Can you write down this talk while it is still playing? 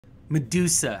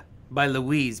Medusa by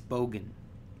Louise Bogan.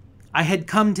 I had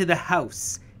come to the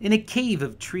house in a cave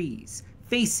of trees,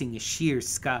 facing a sheer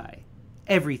sky.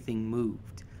 Everything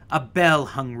moved. A bell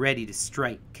hung ready to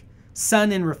strike.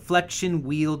 Sun and reflection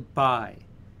wheeled by.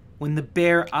 When the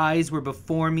bare eyes were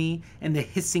before me, and the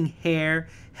hissing hair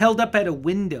held up at a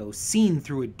window seen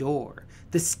through a door,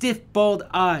 the stiff bald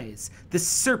eyes, the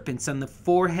serpents on the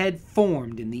forehead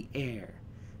formed in the air.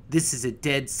 This is a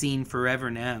dead scene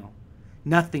forever now.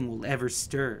 Nothing will ever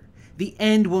stir. The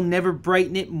end will never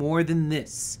brighten it more than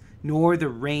this, nor the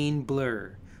rain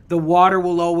blur. The water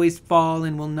will always fall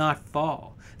and will not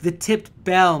fall. The tipped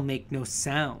bell make no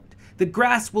sound. The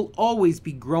grass will always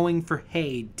be growing for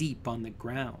hay deep on the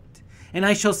ground. And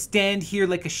I shall stand here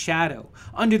like a shadow,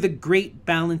 under the great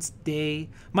balanced day,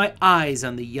 my eyes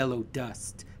on the yellow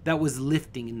dust that was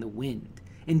lifting in the wind,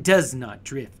 and does not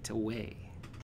drift away.